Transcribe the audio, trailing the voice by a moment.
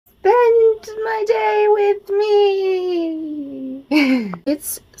my day with me.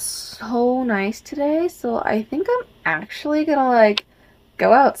 It's so nice today, so I think I'm actually gonna like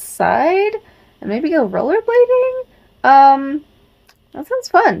go outside and maybe go rollerblading. That sounds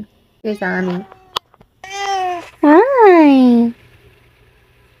fun. Here's Annie. Hi.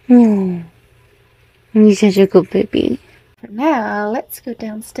 You're such a good baby. For now, let's go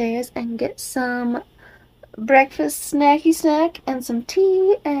downstairs and get some breakfast snacky snack and some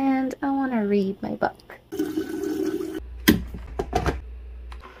tea, and I want to read my book.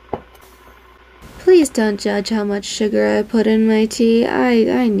 Please don't judge how much sugar I put in my tea.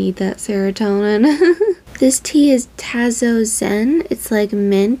 I need that serotonin. This tea is Tazo Zen. It's like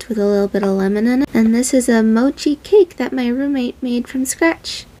mint with a little bit of lemon in it. And this is a mochi cake that my roommate made from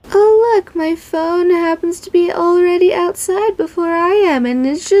scratch. Oh look, my phone happens to be already outside before I am and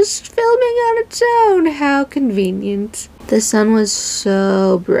it's just filming on its own. How convenient. The sun was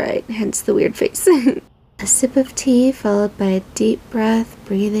so bright, hence the weird face. A sip of tea followed by a deep breath,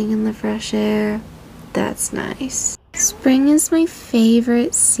 breathing in the fresh air. That's nice. Spring is my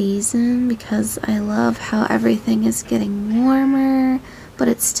favorite season because I love how everything is getting warmer, but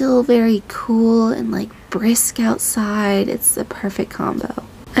it's still very cool and like brisk outside. It's the perfect combo.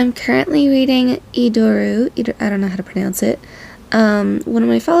 I'm currently reading Idoru. I don't know how to pronounce it. One of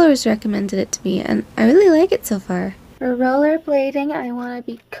my followers recommended it to me and I really like it so far. For rollerblading, I want to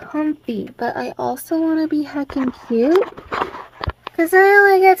be comfy, but I also want to be heckin' cute. Because I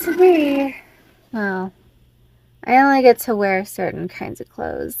only get to wear certain kinds of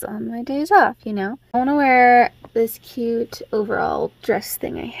clothes on my days off, you know? I want to wear this cute overall dress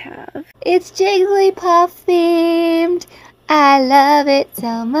thing I have. It's Jigglypuff themed! I love it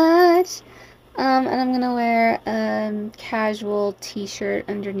so much! And I'm gonna wear a casual t-shirt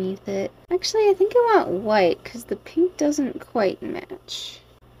underneath it. Actually, I think I want white because the pink doesn't quite match.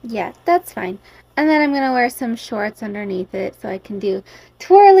 Yeah, that's fine. And then I'm gonna wear some shorts underneath it so I can do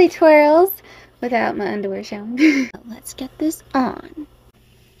twirly twirls without my underwear showing. Let's get this on.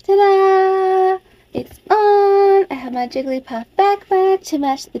 Ta-da! It's on! I have my Jigglypuff backpack to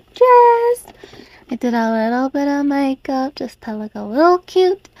match the dress. I did a little bit of makeup just to look a little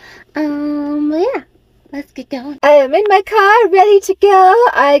cute. But yeah, let's get going. I am in my car, ready to go.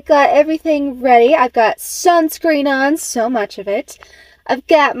 I got everything ready. I've got sunscreen on, so much of it. I've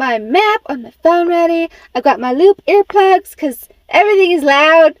got my map on my phone ready. I've got my loop earplugs because everything is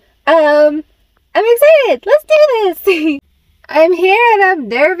loud. I'm excited. Let's do this. I'm here and I'm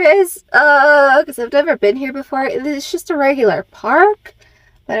nervous because I've never been here before. It's just a regular park,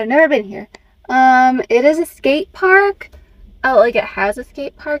 but I've never been here. It is a skate park. Oh, like it has a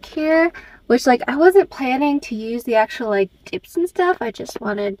skate park here, which like I wasn't planning to use the actual like dips and stuff. I just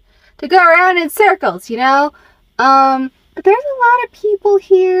wanted to go around in circles, you know? But there's a lot of people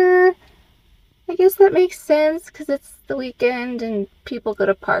here. I guess that makes sense because it's the weekend and people go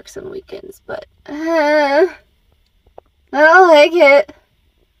to parks on weekends, but I don't like it.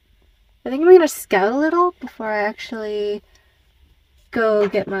 I think I'm gonna scout a little before I actually go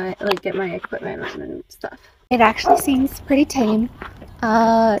get my equipment and stuff. It actually seems pretty tame.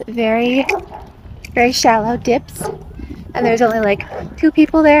 Very shallow dips, and there's only like 2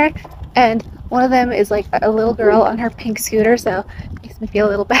 people there, and one of them is like a little girl on her pink scooter, so it makes me feel a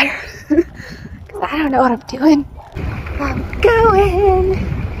little better because I don't know what I'm doing. I'm going,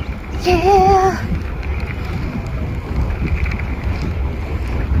 yeah.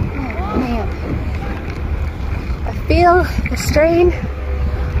 Oh man, I feel the strain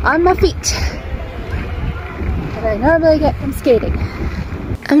on my feet that I normally get from skating.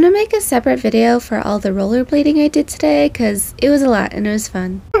 I'm gonna make a separate video for all the rollerblading I did today because it was a lot and it was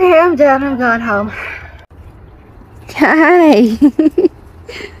fun. Okay, I'm done. I'm going home. Hi.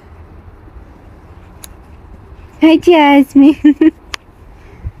 Hi, Jasmine.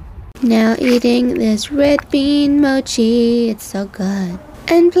 Now eating this red bean mochi. It's so good.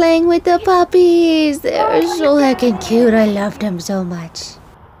 And playing with the puppies. They're so heckin' cute. I love them so much.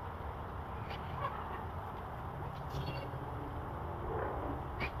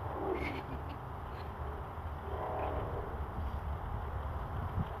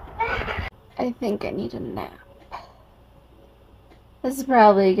 I think I need a nap. This is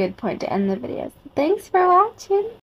probably a good point to end the video. Thanks for watching.